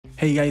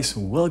Hey guys,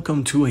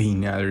 welcome to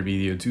another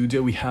video. Today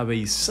we have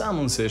a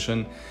summon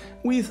session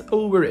with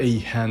over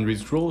 100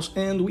 scrolls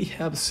and we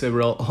have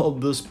several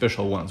of the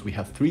special ones. We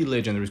have 3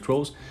 legendary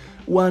scrolls,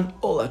 1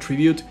 all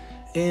attribute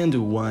and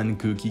 1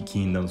 cookie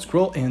kingdom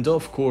scroll, and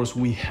of course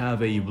we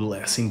have a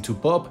blessing to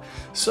pop.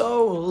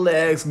 So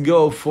let's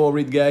go for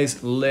it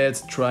guys,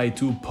 let's try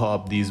to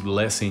pop this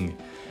blessing.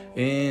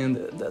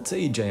 And that's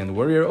a giant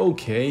warrior,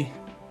 okay.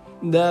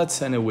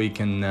 That's an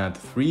awakened nat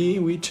 3,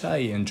 which I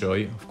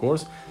enjoy of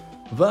course.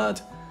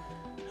 But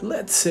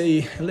let's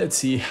see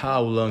how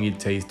long it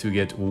takes to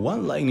get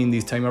 1 lightning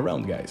this time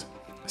around, guys.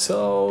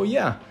 So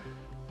yeah,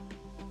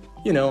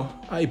 you know,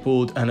 I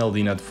pulled an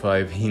LD Nat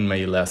 5 in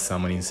my last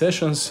summoning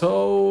session,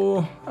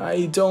 so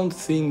I don't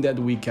think that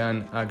we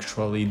can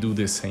actually do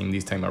the same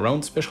this time around,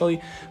 especially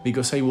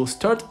because I will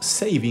start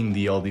saving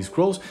the LD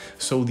scrolls,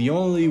 so the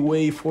only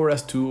way for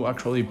us to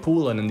actually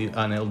pull an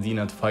LD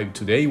Nat 5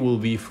 today will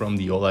be from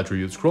the All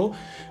Attribute scroll,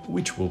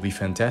 which will be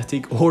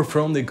fantastic, or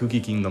from the Cookie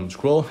Kingdom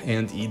scroll,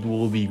 and it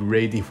will be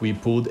great if we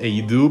pulled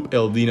a dupe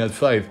LD Nat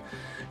 5.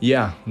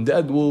 Yeah,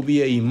 that will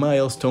be a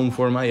milestone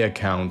for my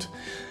account.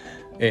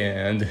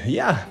 And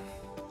yeah,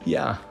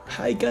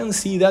 I can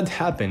see that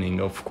happening,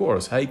 of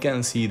course, I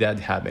can see that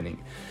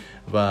happening.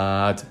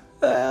 But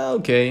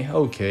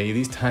okay,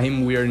 this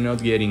time we are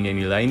not getting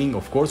any lightning.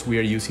 Of course, we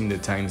are using the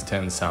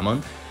 ×10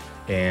 summon,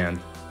 and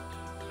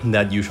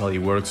that usually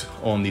works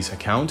on this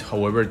account.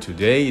 However,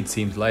 today it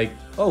seems like,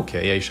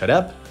 okay, I shut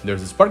up,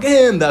 there's a spark,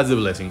 and that's the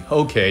blessing,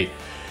 okay.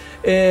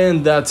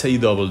 And that's a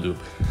double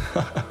dupe.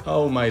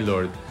 Oh my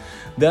lord,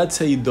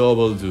 that's a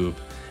double dupe.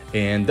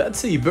 And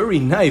that's a very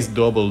nice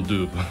double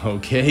dupe,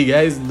 okay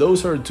guys,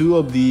 those are 2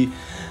 of the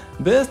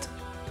best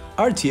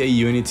RTA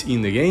units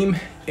in the game,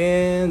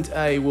 and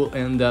I will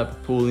end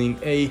up pulling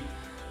a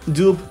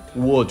dupe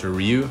Water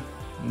Ryu.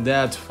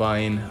 That's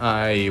fine,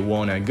 I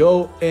wanna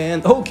go,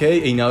 and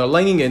okay, another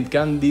lightning, and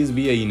can this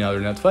be another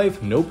Nat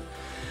 5? Nope.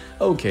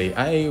 Okay,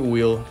 I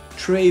will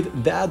trade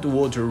that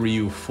Water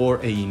Ryu for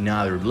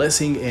another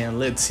blessing, and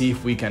let's see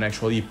if we can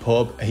actually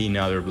pop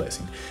another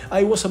blessing.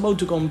 I was about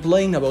to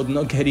complain about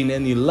not getting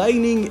any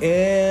lightning,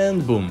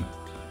 and boom,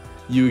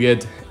 you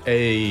get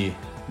a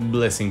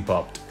blessing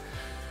popped.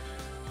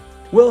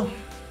 Well,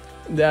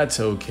 that's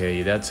okay,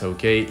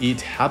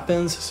 it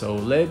happens, so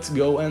let's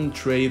go and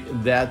trade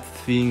that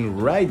thing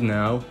right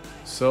now.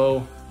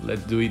 So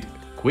let's do it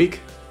quick.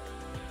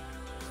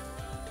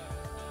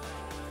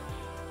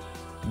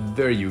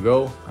 There you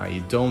go, I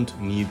don't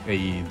need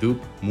a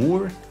dupe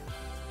more.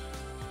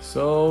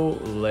 So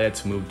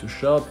let's move to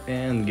shop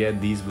and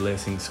get this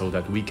blessing so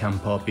that we can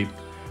pop it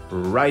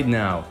right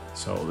now.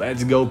 So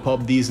let's go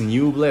pop this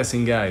new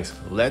blessing, guys.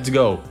 Let's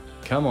go.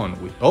 Come on.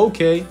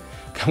 Okay,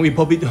 can we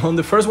pop it on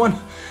the first one?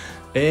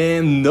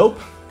 And nope,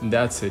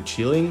 that's a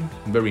chilling,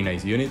 very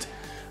nice unit.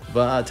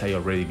 But I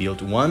already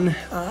built one.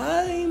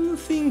 I'm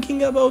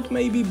thinking about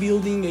maybe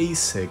building a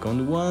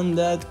second one,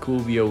 that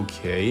could be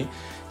okay.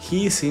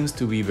 He seems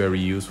to be very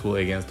useful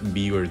against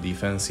bigger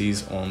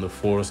defenses on the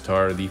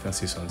 4-star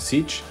defenses on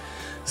Siege.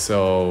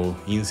 So,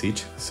 in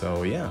Siege,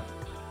 so yeah.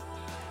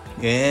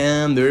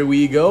 And there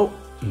we go.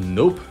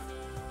 Nope.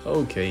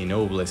 Okay,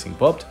 no blessing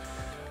popped.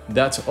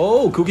 That's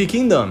all, Cookie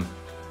Kingdom.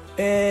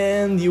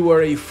 And you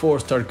are a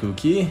 4-star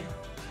cookie.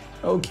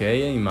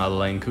 Okay, a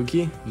Madeline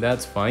cookie,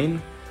 that's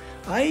fine.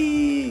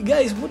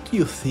 Guys, what do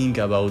you think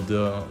about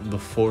the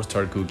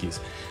 4-star cookies?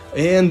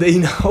 And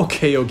they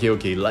okay,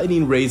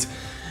 lightning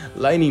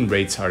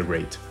rates are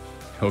great.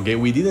 Okay,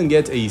 we didn't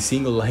get a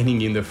single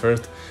lightning in the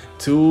first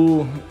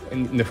two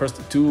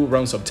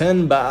rounds of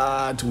 10,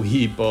 but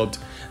we popped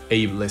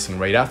a blessing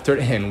right after,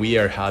 and we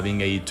are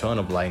having a ton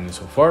of lightning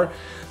so far.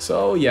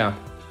 So yeah,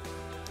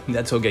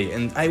 that's okay.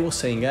 And I was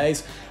saying,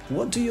 guys,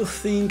 what do you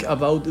think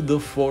about the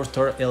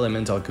 4-star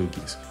elemental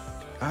cookies?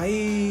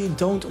 I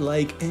don't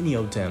like any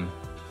of them.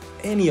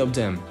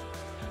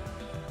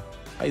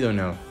 I don't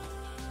know.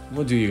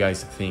 What do you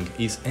guys think?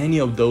 Is any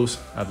of those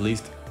at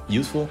least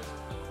useful?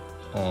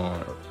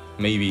 Or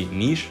maybe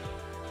niche?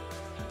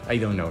 I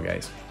don't know,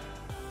 guys.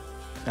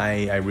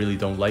 I really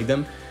don't like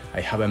them.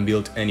 I haven't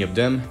built any of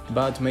them,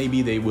 but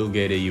maybe they will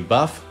get a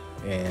buff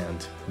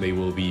and they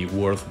will be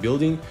worth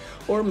building,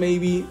 or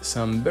maybe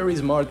some very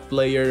smart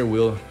player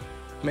will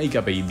make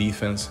up a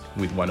defense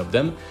with one of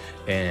them,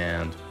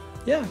 and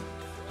yeah,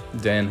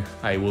 then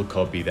I will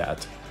copy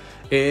that.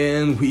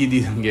 And we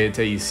didn't get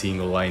a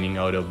single lightning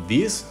out of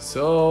this,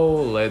 so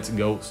let's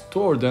go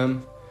store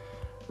them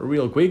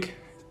real quick,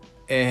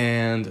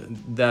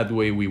 and that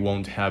way we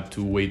won't have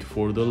to wait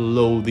for the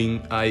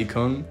loading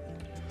icon.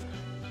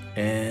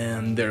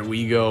 And there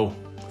we go,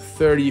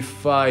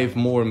 35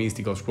 more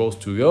mystical scrolls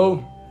to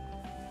go.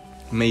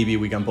 Maybe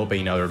we can pop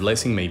another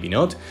blessing, maybe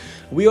not.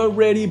 We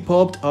already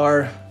popped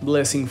our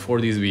blessing for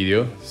this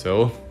video,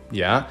 so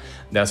yeah,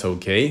 that's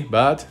okay,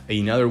 but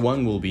another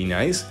one will be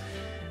nice.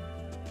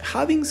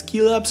 Having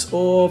skill ups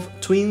of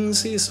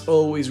twins is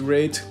always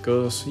great,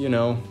 because, you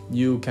know,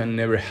 you can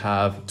never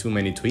have too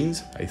many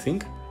twins, I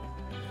think.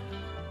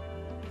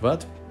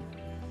 But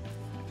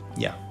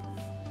yeah,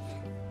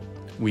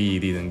 We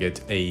didn't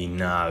get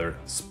another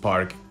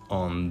spark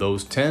on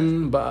those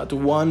 10, but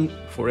 1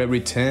 for every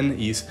 10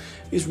 is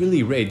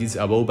really great. It's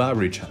above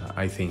average,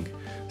 I think.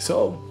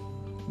 So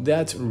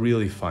that's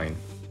really fine.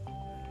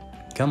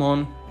 Come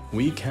on,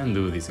 we can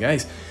do this,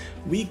 guys.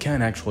 We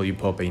can actually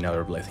pop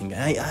another blessing.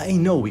 I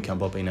know we can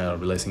pop another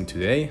blessing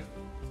today.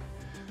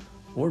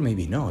 Or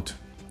maybe not.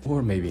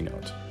 Or maybe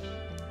not.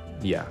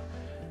 Yeah,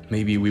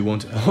 maybe we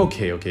won't.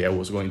 Okay, I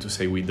was going to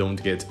say we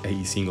don't get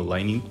a single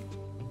lightning,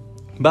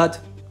 but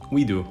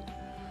we do.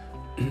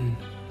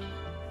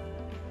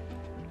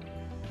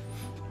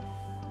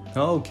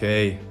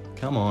 Okay,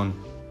 come on.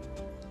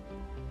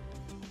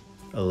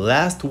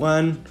 Last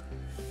one.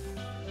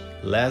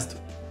 Last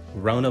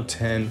round of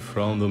 10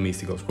 from the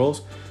Mystical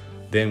Scrolls.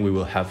 Then we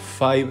will have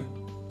 5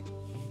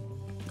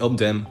 of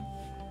them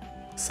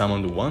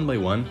summoned one by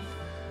one.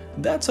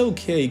 That's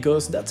okay,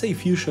 because that's a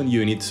fusion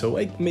unit, so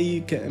I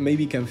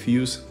maybe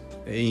confuse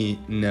a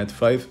Nat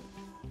 5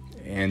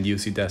 and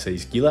use it as a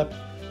skill up.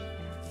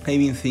 I've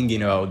been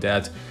thinking about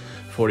that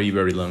for a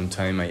very long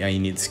time. I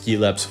need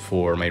skill ups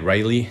for my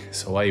Riley,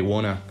 so I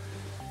wanna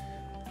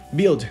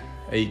build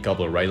a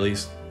couple of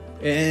Rileys.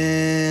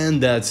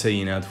 And that's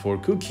a Nat 4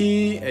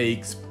 cookie, a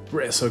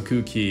Espresso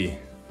cookie.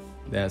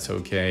 That's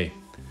okay.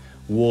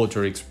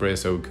 Water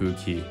Espresso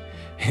cookie.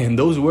 And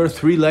those were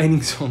 3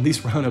 lightnings on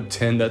this round of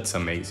 10. That's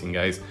amazing,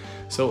 guys.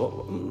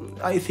 So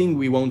I think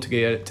we won't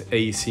get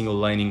a single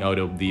lightning out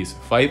of these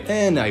 5,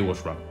 and I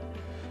was wrong.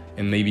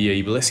 And maybe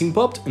a blessing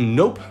popped?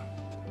 Nope.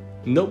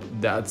 Nope,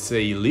 that's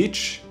a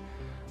leech.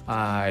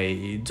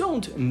 I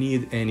don't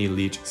need any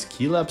leech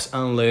skill ups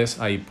unless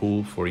I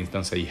pull, for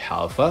instance, a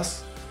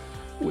Halfas,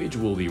 which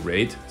will be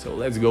great. So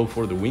let's go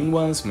for the wing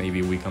ones.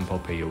 Maybe we can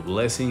pop a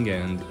blessing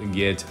and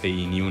get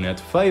a new Nat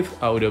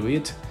 5 out of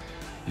it.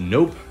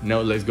 Nope.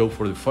 Now let's go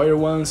for the fire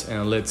ones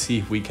and let's see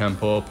if we can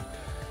pop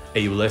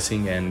a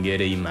blessing and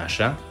get a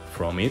Masha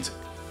from it.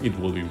 It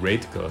will be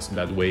great, because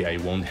that way I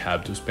won't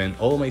have to spend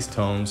all my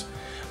stones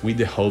with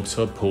the hopes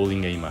of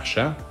pulling a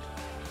Masha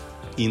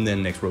in the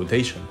next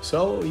rotation.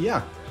 So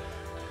yeah,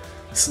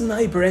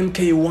 Sniper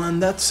MK1,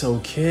 that's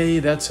okay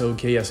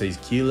as a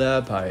skill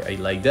up. I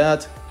like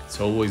that.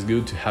 It's always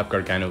good to have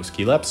Carcano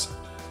skill ups,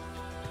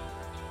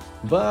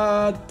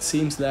 but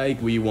seems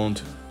like we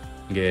won't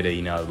get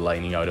another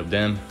lightning out of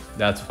them.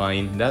 That's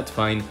fine, that's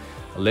fine.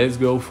 Let's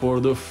go for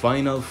the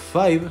final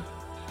 5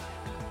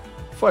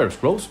 Fire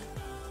Scrolls.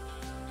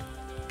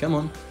 Come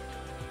on,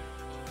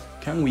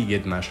 can we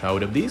get Mash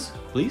out of this,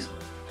 please?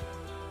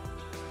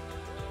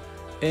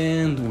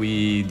 And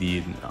we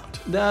did not.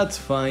 That's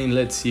fine.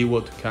 Let's see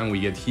what can we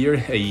get here.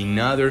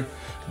 Another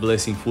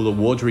blessing full of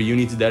water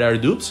units that are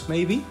dupes,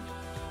 maybe?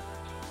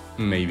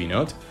 Maybe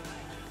not.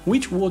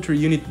 Which water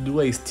unit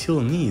do I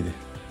still need?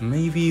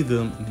 Maybe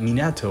the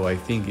Minato, I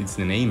think it's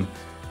the name.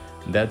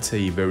 That's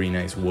a very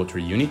nice water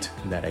unit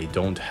that I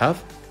don't have.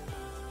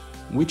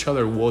 Which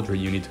other water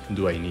unit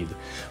do I need?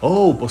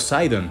 Oh,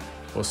 Poseidon.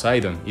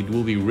 Poseidon. It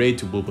will be great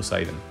to pull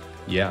Poseidon.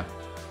 Yeah.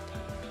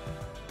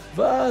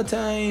 But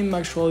I'm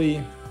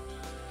actually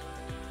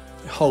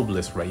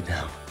hopeless right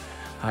now.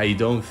 I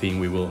don't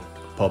think we will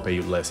pop a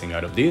blessing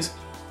out of this.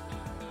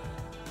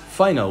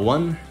 Final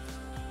one.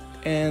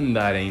 And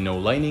that ain't no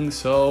lightning,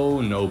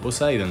 so no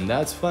Poseidon,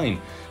 that's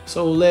fine.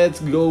 So let's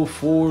go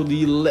for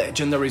the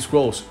Legendary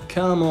Scrolls.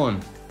 Come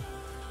on.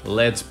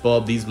 Let's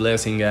pop this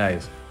blessing,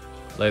 guys.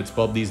 Let's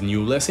pop this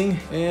new blessing,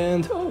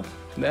 and oh,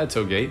 that's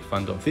okay,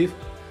 Phantom Thief.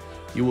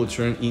 You will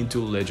turn into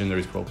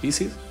Legendary Scroll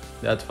pieces,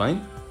 that's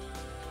fine.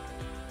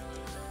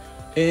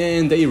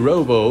 And a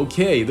Robo,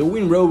 okay, the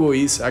Wind Robo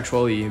is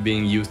actually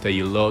being used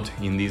a lot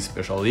in this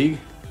special league.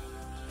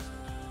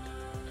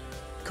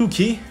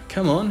 Cookie,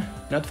 come on,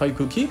 Nat 5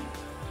 cookie?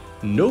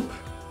 Nope,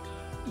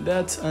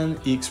 that's an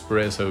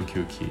Espresso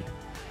cookie.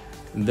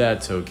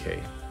 That's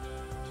okay.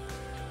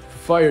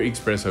 Fire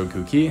Espresso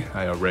cookie,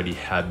 I already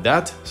had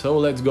that, so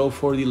let's go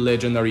for the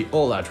Legendary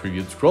All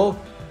Attribute Scroll.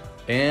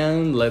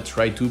 And let's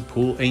try to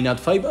pull a Nat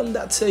 5, and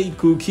that's a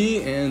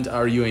cookie. And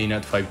are you a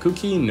Nat 5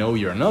 cookie? No,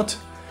 you're not.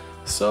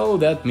 So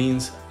that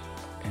means,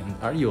 and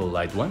are you a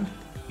light one?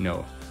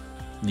 No,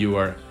 you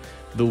are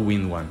the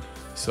wind one.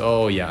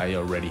 So yeah, I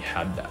already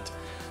had that.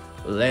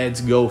 Let's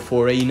go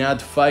for a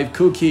Nat 5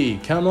 cookie,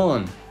 come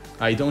on.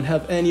 I don't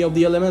have any of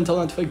the elemental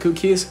Nat 5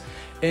 cookies,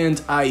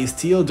 and I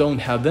still don't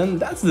have them.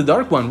 That's the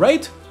dark one,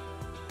 right?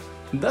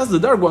 That's the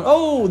dark one.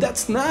 Oh,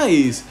 that's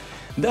nice.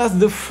 That's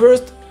the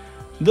first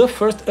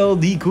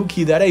LD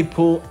cookie that I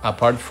pulled,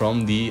 apart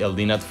from the LD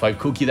Nat 5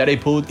 cookie that I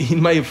pulled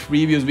in my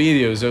previous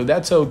video, so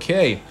that's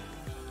okay.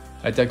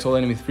 Attacks all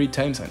enemies 3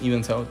 times and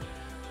evens out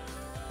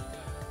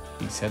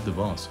except the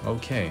boss.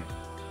 Okay.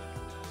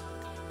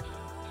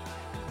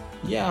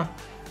 Yeah.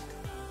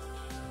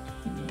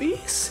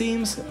 This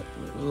seems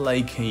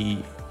like a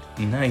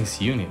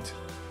nice unit.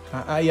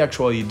 I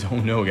actually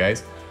don't know,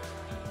 guys.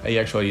 I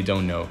actually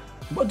don't know.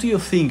 What do you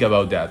think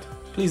about that?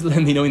 Please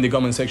let me know in the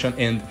comment section,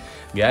 and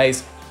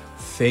guys,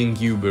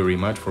 thank you very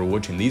much for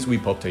watching this. We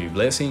popped a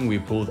blessing, we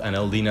pulled an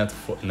LD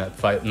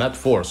nat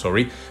 4,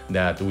 sorry,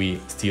 that we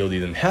still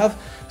didn't have.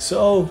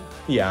 So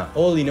yeah,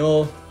 all in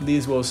all,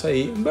 this was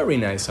a very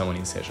nice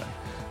summoning session.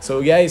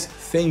 So guys,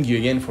 thank you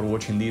again for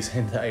watching this,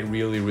 and I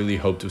really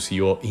hope to see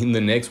you all in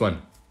the next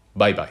one.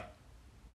 Bye bye.